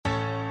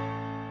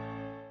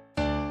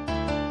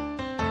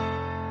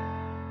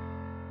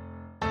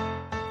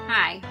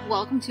Hi,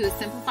 welcome to a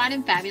Simplified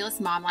and Fabulous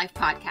Mom Life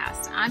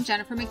podcast. I'm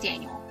Jennifer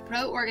McDaniel,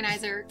 pro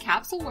organizer,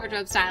 capsule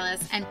wardrobe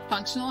stylist, and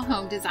functional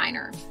home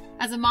designer.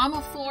 As a mom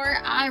of four,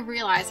 I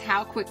realize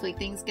how quickly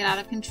things get out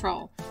of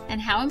control and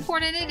how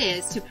important it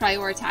is to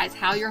prioritize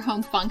how your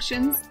home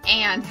functions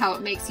and how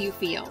it makes you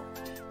feel.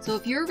 So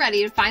if you're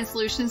ready to find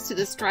solutions to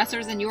the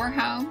stressors in your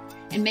home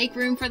and make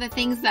room for the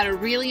things that are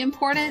really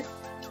important,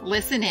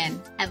 listen in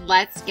and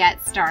let's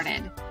get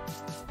started.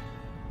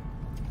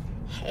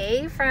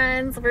 Hey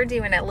friends, we're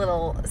doing a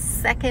little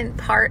second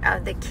part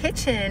of the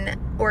kitchen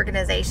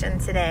organization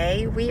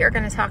today. We are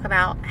going to talk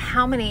about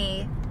how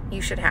many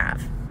you should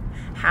have.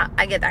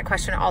 I get that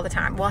question all the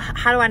time. Well,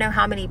 how do I know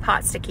how many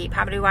pots to keep?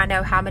 How do I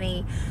know how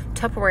many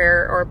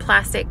Tupperware or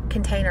plastic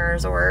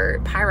containers or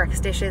Pyrex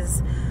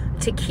dishes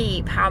to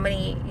keep? How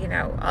many,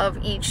 of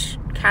each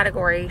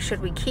category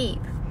should we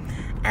keep?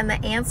 And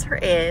the answer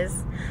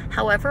is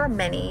however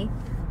many.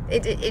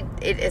 It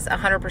is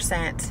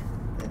 100%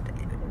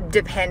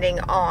 depending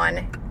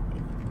on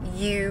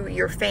you,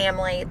 your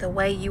family, the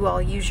way you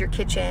all use your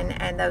kitchen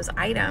and those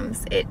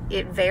items.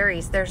 It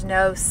varies. There's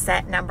no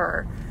set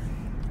number,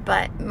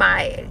 but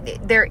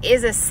there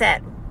is a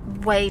set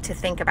way to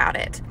think about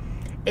it.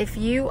 If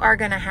you are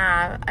going to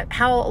have,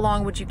 how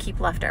long would you keep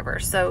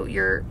leftovers? So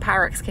your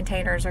Pyrex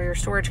containers or your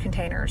storage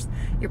containers,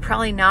 you're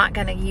probably not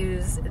going to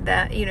use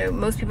that.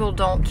 Most people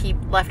don't keep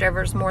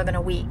leftovers more than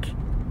a week.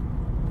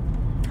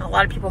 A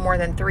lot of people more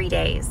than 3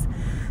 days.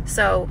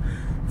 So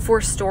for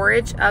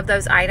storage of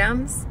those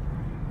items,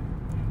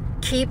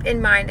 keep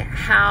in mind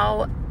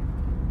how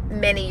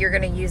many you're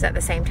going to use at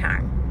the same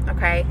time.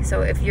 Okay,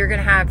 so if you're going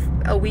to have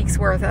a week's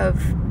worth of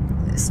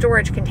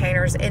storage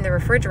containers in the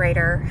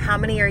refrigerator, how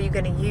many are you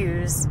going to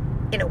use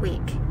in a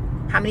week?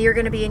 How many are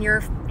going to be in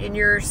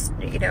your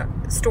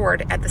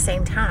stored at the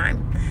same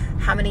time?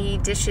 How many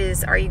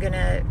dishes are you going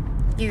to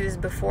use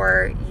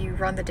before you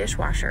run the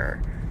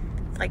dishwasher?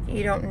 Like,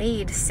 you don't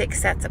need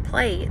 6 sets of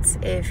plates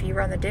if you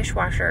run the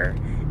dishwasher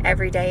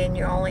every day and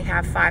you only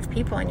have 5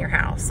 people in your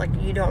house. Like,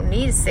 you don't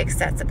need 6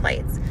 sets of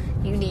plates.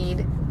 You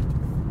need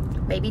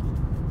maybe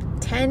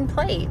 10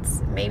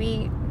 plates,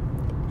 maybe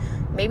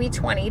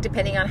 20,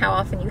 depending on how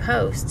often you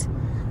host.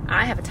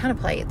 I have a ton of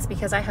plates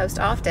because I host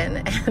often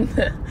and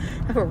I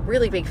have a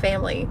really big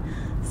family.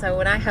 So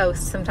when I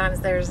host, sometimes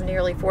there's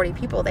nearly 40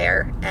 people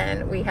there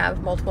and we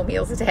have multiple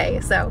meals a day.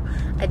 So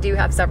I do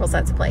have several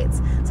sets of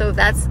plates. So if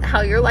that's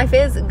how your life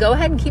is, go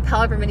ahead and keep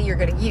however many you're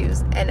going to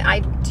use. And I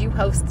do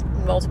host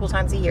multiple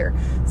times a year.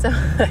 So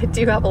I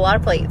do have a lot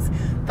of plates.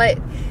 But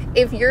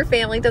if your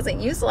family doesn't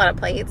use a lot of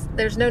plates,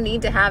 there's no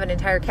need to have an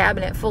entire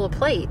cabinet full of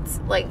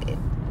plates. Like,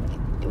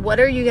 what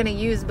are you going to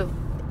use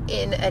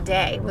in a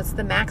day? What's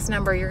the max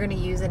number you're going to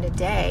use in a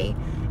day?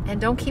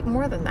 And don't keep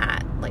more than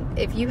that. Like,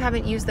 if you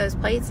haven't used those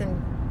plates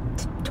in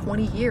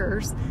 20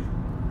 years,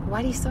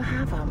 why do you still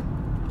have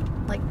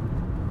them? Like,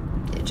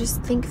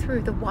 just think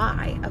through the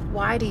why of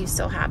why do you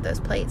still have those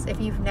plates if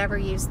you've never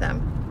used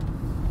them.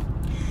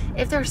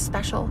 If they're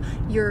special,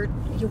 your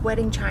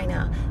wedding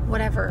china,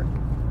 whatever,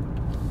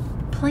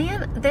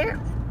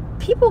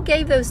 people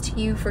gave those to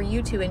you for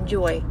you to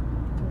enjoy.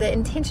 The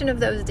intention of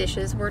those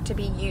dishes were to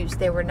be used.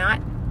 They were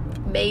not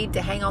made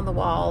to hang on the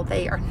wall.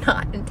 They are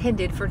not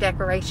intended for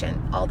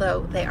decoration,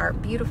 although they are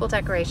beautiful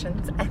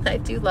decorations, and I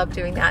do love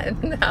doing that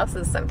in the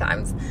houses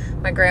sometimes.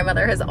 My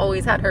grandmother has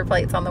always had her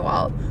plates on the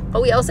wall,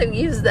 but we also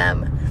used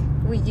them.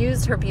 We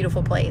used her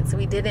beautiful plates.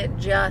 We didn't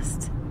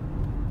just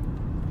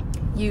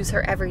use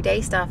her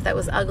everyday stuff that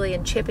was ugly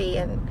and chippy,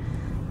 and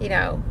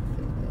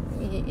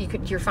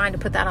you're fine to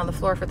put that on the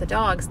floor for the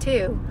dogs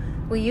too.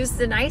 We used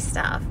the nice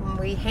stuff.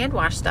 We hand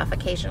wash stuff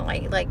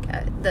occasionally, like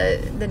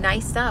the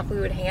nice stuff. We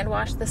would hand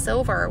wash the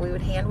silver. We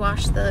would hand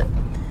wash the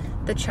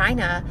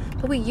china,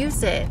 but we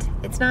used it.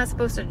 It's not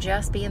supposed to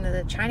just be in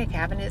the china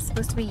cabinet. It's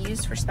supposed to be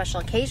used for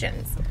special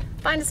occasions.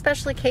 Find a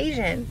special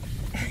occasion,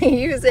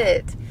 use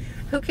it.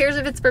 Who cares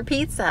if it's for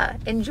pizza?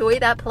 Enjoy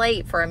that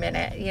plate for a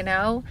minute,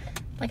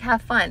 like,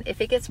 have fun.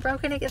 If it gets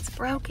broken, it gets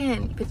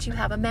broken, but you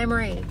have a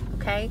memory,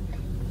 okay?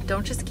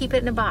 Don't just keep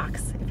it in a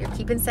box. If you're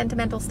keeping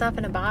sentimental stuff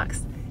in a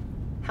box,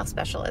 how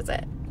special is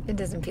it? It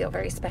doesn't feel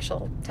very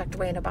special tucked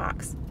away in a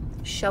box.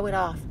 Show it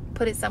off.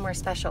 Put it somewhere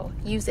special.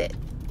 Use it.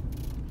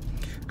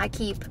 I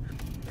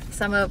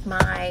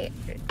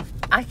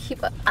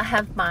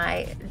have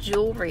my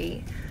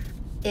jewelry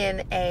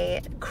in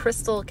a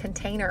crystal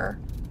container,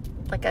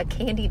 like a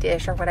candy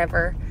dish or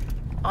whatever,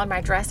 on my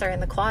dresser in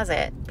the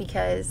closet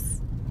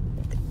because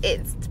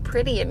it's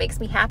pretty. It makes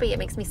me happy. It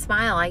makes me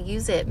smile. I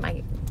use it.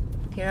 I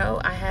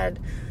had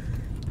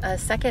a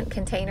second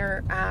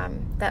container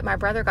that my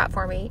brother got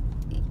for me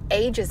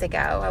ages ago.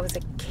 I was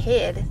a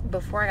kid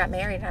before I got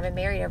married, and I've been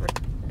married over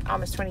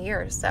almost 20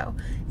 years, so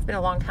it's been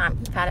a long time.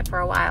 I've had it for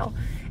a while,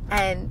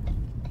 and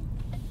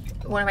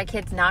one of my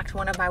kids knocked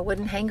one of my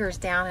wooden hangers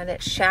down and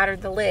it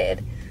shattered the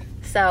lid.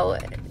 So,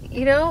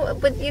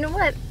 but you know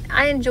what?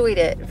 I enjoyed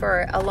it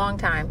for a long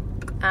time.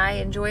 I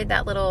enjoyed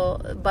that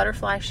little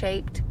butterfly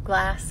shaped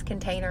glass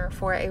container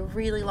for a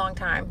really long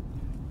time.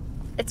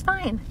 It's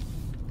fine.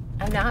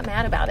 I'm not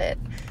mad about it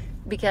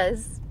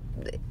because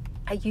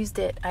I used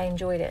it. I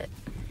enjoyed it.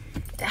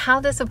 How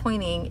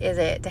disappointing is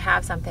it to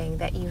have something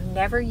that you've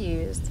never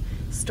used,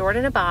 stored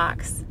in a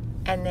box,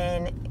 and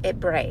then it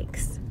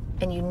breaks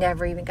and you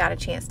never even got a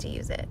chance to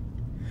use it?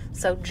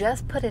 So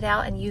just put it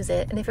out and use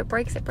it. And if it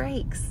breaks, it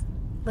breaks.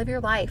 Live your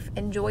life.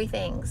 Enjoy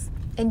things.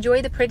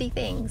 Enjoy the pretty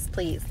things,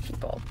 please,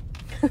 people.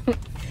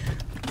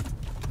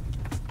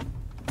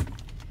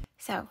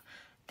 So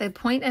the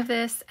point of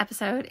this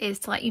episode is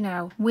to let you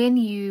know when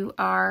you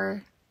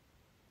are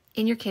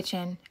in your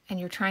kitchen and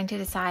you're trying to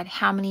decide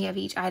how many of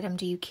each item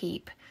do you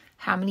keep,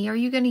 how many are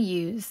you going to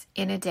use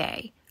in a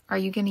day? Are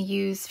you going to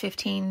use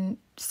 15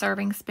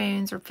 serving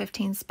spoons or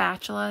 15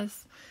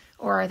 spatulas,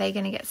 or are they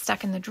going to get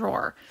stuck in the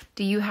drawer?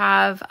 Do you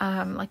have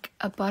like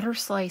a butter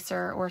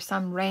slicer or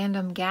some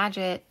random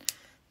gadget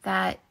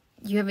that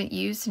you haven't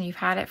used and you've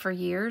had it for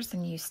years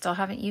and you still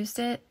haven't used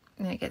it,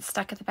 and it gets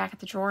stuck at the back of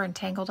the drawer and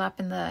tangled up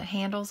in the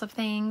handles of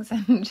things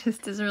and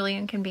just is really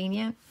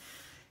inconvenient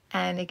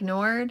and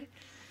ignored?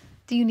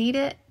 Do you need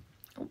it?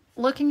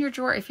 Look in your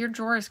drawer. If your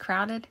drawer is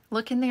crowded,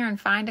 look in there and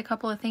find a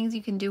couple of things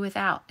you can do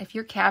without. If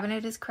your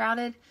cabinet is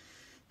crowded,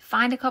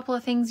 find a couple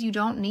of things you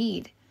don't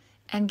need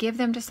and give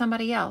them to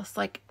somebody else.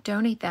 Like,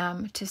 donate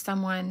them to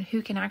someone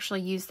who can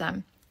actually use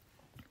them.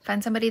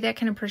 Find somebody that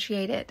can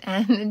appreciate it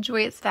and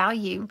enjoy its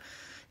value.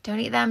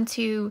 Donate them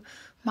to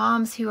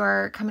moms who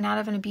are coming out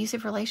of an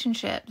abusive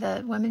relationship.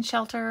 The women's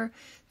shelter,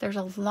 there's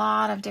a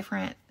lot of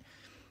different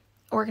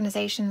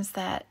organizations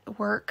that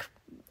work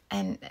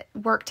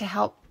to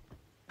help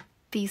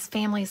these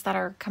families that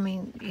are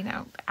coming,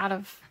 out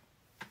of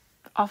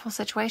awful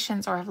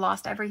situations or have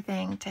lost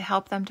everything, to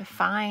help them to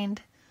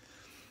find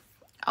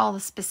all the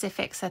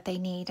specifics that they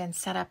need and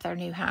set up their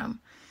new home.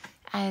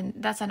 And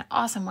that's an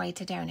awesome way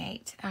to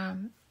donate.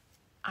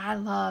 I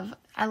love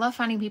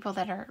finding people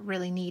that are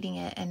really needing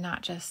it and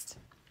not just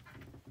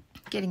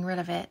getting rid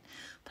of it.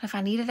 But if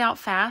I need it out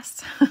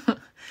fast,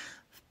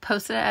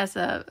 post it as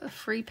a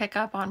free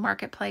pickup on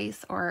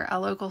Marketplace or a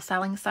local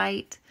selling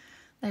site.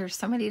 There's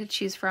so many to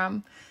choose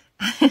from.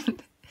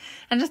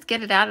 And just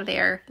get it out of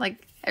there.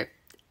 Like,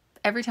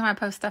 every time I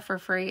post stuff for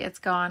free, it's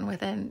gone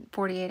within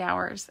 48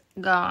 hours.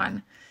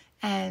 Gone.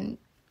 And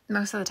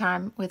most of the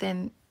time,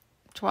 within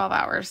 12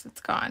 hours,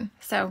 it's gone.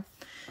 So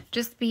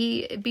just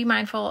be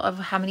mindful of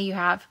how many you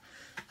have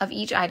of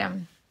each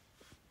item.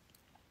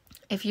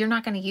 If you're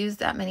not going to use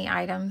that many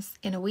items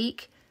in a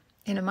week,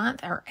 in a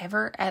month, or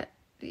ever at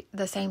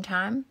the same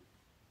time,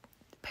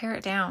 pare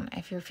it down.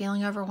 If you're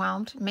feeling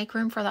overwhelmed, make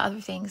room for the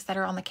other things that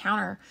are on the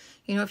counter.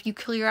 If you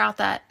clear out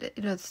that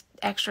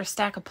extra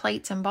stack of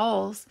plates and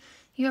bowls,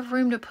 you have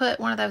room to put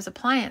one of those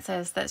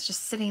appliances that's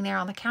just sitting there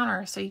on the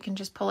counter, so you can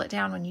just pull it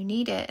down when you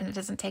need it and it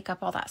doesn't take up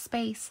all that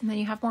space, and then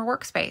you have more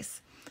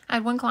workspace. I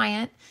had one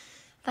client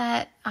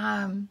that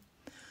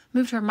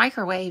moved her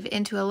microwave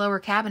into a lower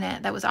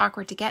cabinet that was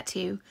awkward to get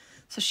to,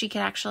 so she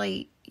could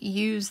actually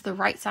use the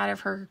right side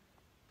of her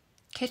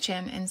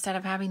kitchen instead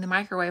of having the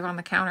microwave on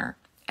the counter.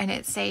 And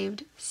it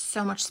saved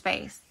so much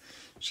space.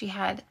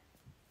 I'll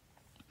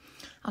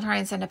try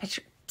and set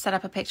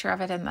up a picture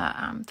of it in the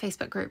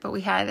Facebook group, but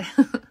we had,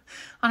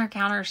 on her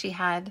counter, she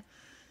had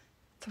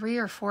 3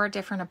 or 4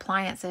 different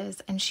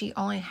appliances, and she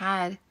only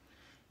had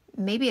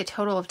maybe a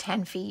total of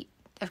 10 feet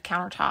of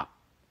countertop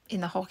in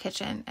the whole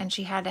kitchen. And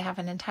she had to have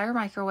an entire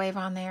microwave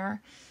on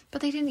there,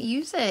 but they didn't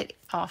use it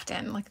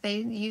often. Like, they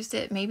used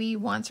it maybe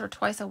once or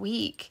twice a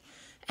week.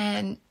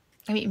 And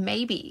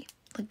maybe.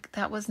 Like,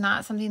 that was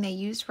not something they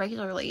used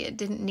regularly. It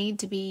didn't need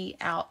to be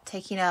out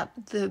taking up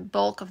the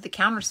bulk of the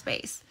counter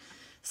space.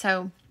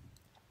 So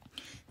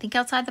think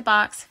outside the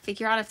box.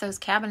 Figure out if those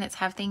cabinets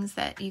have things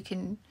that you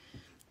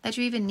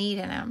even need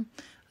in them.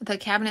 The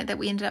cabinet that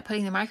we ended up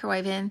putting the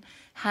microwave in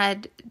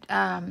had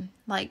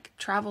like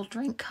travel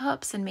drink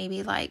cups and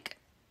maybe like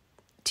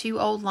 2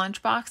 old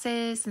lunch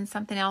boxes and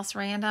something else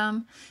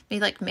random.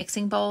 Maybe like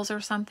mixing bowls or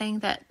something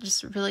that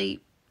just really,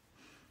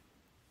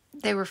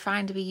 they were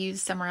fine to be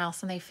used somewhere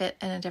else, and they fit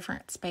in a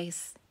different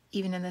space.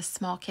 Even in this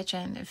small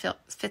kitchen, it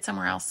fit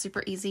somewhere else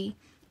super easy,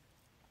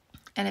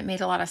 and it made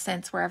a lot of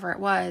sense wherever it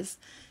was.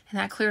 And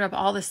that cleared up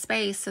all the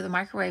space, so the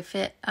microwave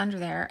fit under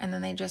there, and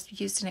then they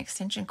just used an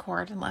extension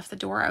cord and left the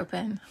door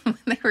open when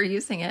they were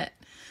using it,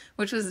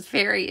 which was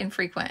very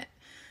infrequent.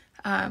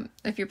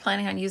 If you're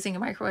planning on using a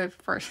microwave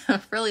for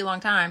a really long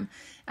time,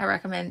 I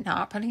recommend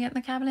not putting it in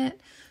the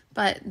cabinet,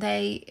 but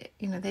they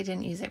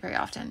didn't use it very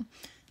often,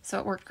 so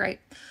it worked great.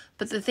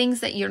 But the things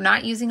that you're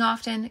not using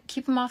often,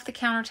 keep them off the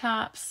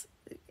countertops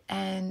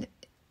and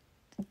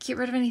get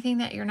rid of anything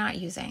that you're not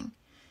using.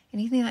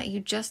 Anything that you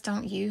just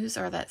don't use,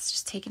 or that's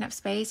just taking up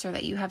space, or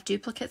that you have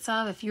duplicates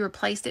of. If you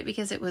replaced it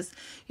because it was,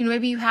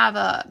 maybe you have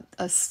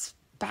a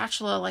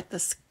spatula, like the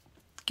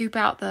scoop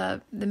out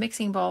the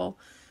mixing bowl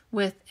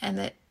with,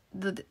 and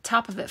the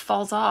top of it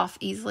falls off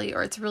easily,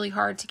 or it's really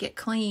hard to get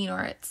clean,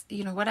 or it's,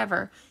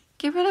 whatever.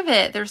 Get rid of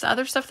it. There's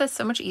other stuff that's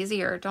so much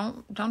easier.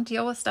 Don't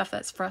deal with stuff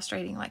that's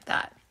frustrating like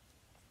that.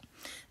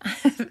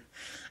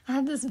 I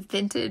had this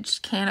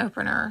vintage can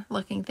opener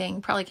looking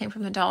thing, probably came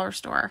from the dollar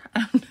store.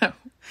 I don't know.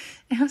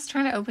 I was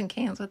trying to open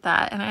cans with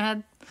that, and I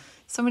had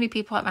so many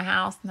people at my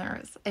house,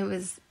 and it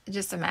was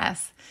just a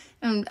mess.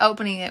 And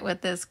opening it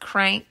with this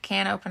crank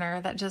can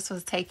opener that just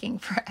was taking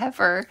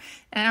forever.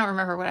 And I don't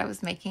remember what I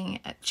was making,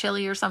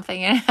 chili or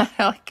something, and I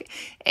had like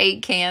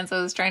 8 cans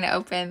I was trying to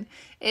open.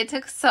 It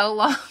took so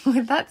long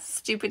with that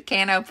stupid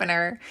can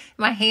opener.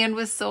 My hand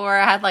was sore.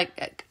 I had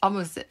like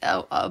almost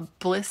a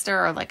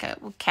blister or like a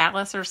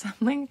callus or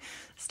something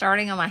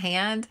starting on my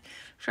hand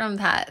from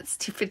that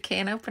stupid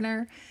can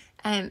opener.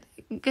 And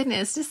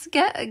goodness, just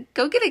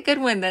go get a good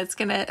one that's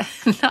going to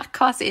not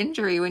cause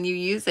injury when you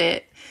use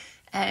it.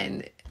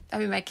 And I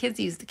mean, my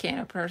kids use the can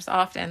openers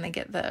often. They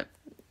get the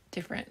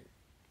different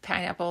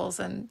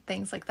pineapples and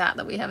things like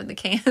that we have in the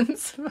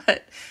cans.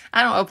 But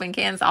I don't open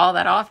cans all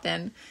that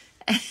often.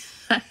 And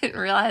I didn't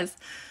realize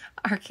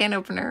our can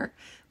opener,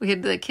 we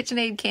had the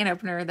KitchenAid can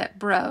opener that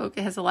broke.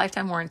 It has a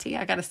lifetime warranty.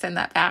 I got to send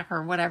that back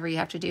or whatever you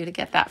have to do to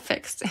get that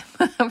fixed.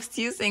 I was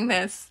using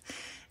this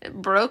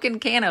broken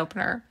can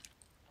opener.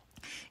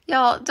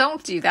 Y'all,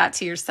 don't do that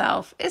to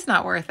yourself. It's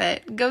not worth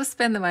it. Go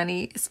spend the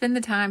money, spend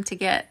the time to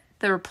get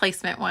the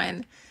replacement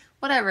one,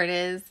 whatever it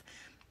is,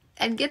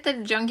 and get the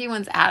junky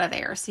ones out of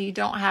there so you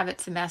don't have it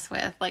to mess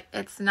with. Like,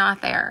 it's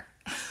not there.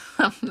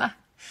 I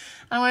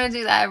don't want to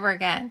do that ever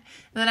again. And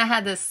then I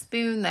had this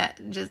spoon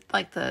that just,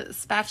 like the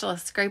spatula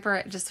scraper,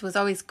 it just was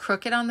always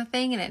crooked on the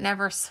thing, and it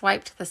never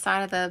swiped the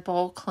side of the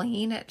bowl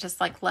clean. It just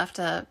like left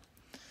a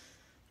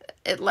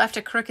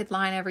crooked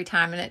line every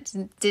time, and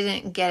it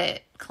didn't get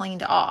it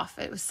cleaned off.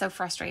 It was so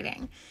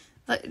frustrating.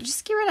 But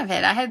just get rid of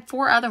it. I had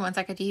 4 other ones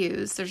I could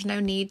use. There's no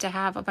need to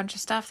have a bunch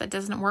of stuff that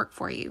doesn't work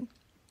for you.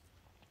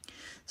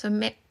 So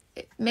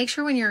make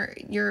sure when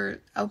you're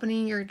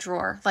opening your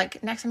drawer,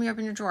 like next time you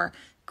open your drawer,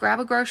 grab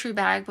a grocery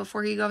bag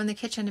before you go in the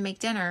kitchen to make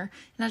dinner.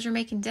 And as you're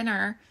making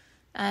dinner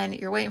and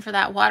you're waiting for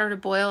that water to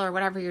boil or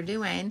whatever you're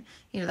doing,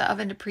 the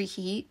oven to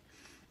preheat,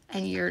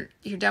 and you're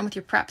done with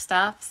your prep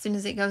stuff, as soon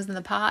as it goes in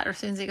the pot or as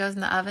soon as it goes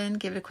in the oven,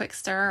 give it a quick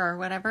stir or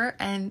whatever,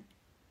 and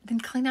then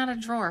clean out a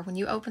drawer. When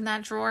you open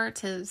that drawer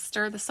to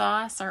stir the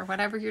sauce or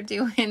whatever you're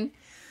doing,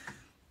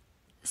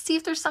 see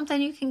if there's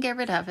something you can get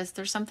rid of. Is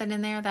there something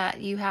in there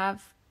that you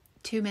have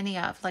too many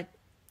of? Like,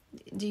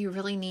 do you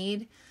really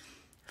need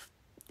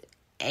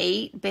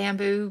 8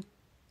 bamboo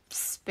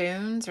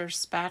spoons or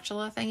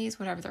spatula thingies,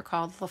 whatever they're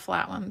called, the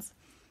flat ones?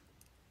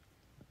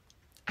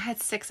 I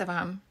had 6 of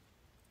them.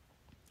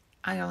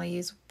 I only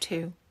use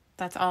 2.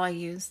 That's all I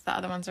use. The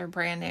other ones are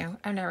brand new.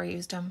 I've never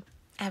used them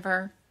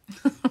ever.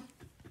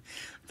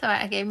 So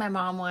I gave my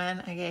mom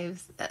one.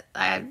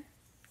 I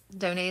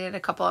donated a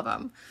couple of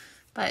them.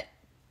 But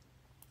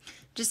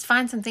just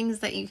find some things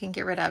that you can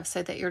get rid of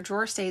so that your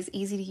drawer stays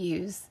easy to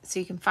use, so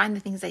you can find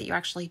the things that you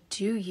actually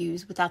do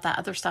use without that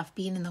other stuff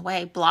being in the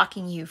way,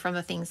 blocking you from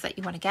the things that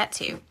you want to get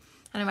to.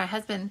 I know my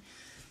husband,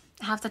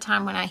 half the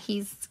time when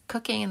he's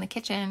cooking in the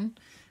kitchen,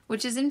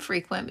 which is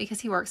infrequent because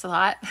he works a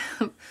lot,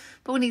 but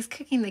when he's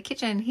cooking in the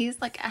kitchen,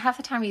 he's like, half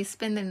the time he's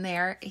spending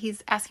there,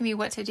 he's asking me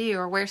what to do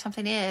or where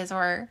something is,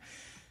 or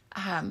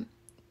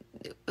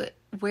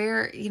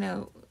where,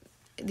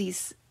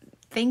 these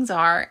things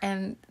are,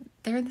 and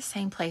they're in the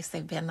same place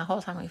they've been the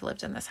whole time we've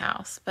lived in this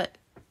house. But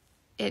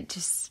it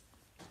just,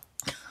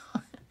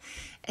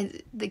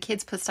 the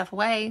kids put stuff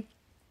away,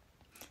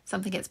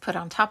 something gets put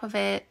on top of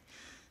it.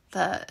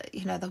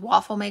 The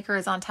waffle maker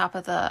is on top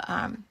of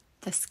the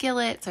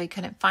skillet, so he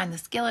couldn't find the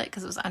skillet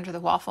because it was under the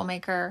waffle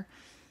maker,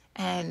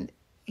 and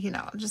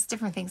just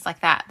different things like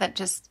that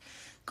just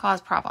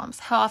cause problems.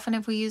 How often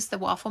have we used the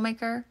waffle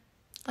maker?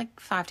 Like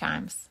 5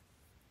 times.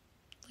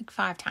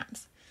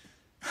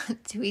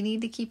 Do we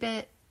need to keep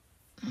it?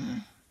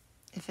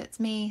 If it's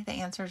me, the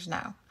answer is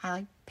no. I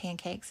like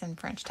pancakes and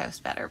French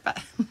toast better,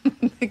 but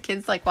the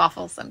kids like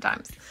waffles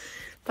sometimes.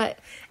 But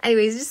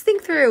anyways, just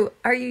think through,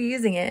 are you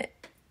using it?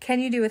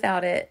 Can you do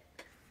without it?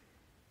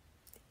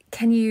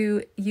 Can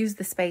you use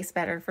the space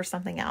better for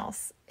something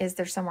else? Is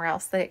there somewhere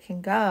else that it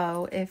can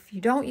go if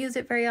you don't use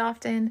it very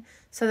often,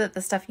 so that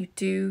the stuff you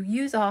do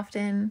use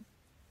often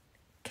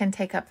can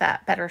take up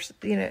that better,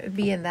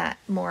 be in that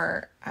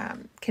more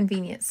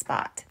convenient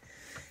spot?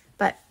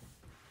 But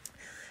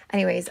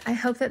anyways, I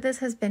hope that this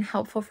has been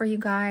helpful for you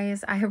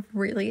guys. I have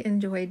really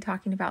enjoyed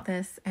talking about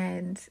this,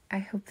 and I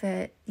hope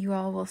that you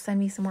all will send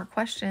me some more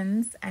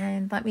questions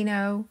and let me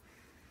know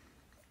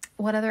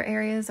what other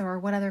areas or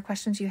what other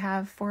questions you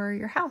have for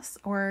your house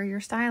or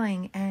your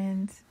styling.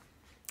 And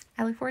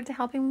I look forward to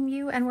helping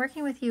you and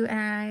working with you, and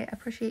I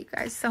appreciate you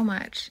guys so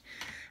much.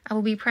 I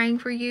will be praying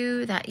for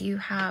you that you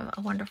have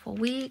a wonderful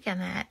week and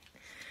that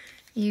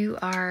you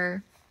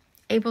are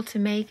able to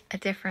make a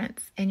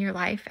difference in your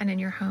life and in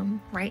your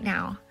home right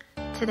now,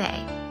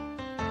 today.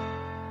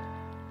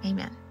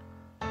 Amen.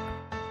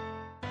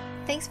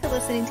 Thanks for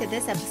listening to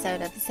this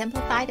episode of the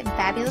Simplified and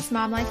Fabulous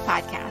Mom Life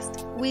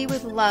podcast. We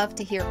would love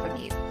to hear from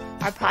you.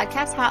 Our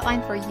podcast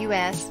hotline for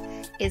US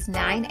is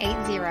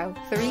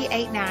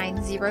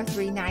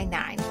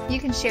 980-389-0399. You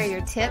can share your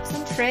tips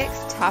and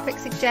tricks, topic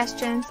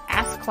suggestions,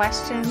 ask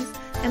questions,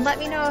 and let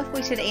me know if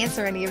we should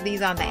answer any of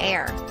these on the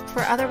air.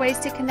 For other ways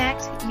to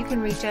connect, you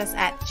can reach us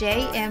at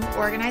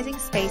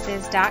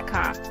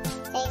jmorganizingspaces.com.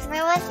 Thanks,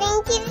 for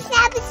listening to this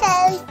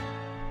episode.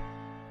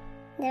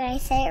 Did I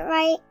say it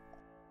right?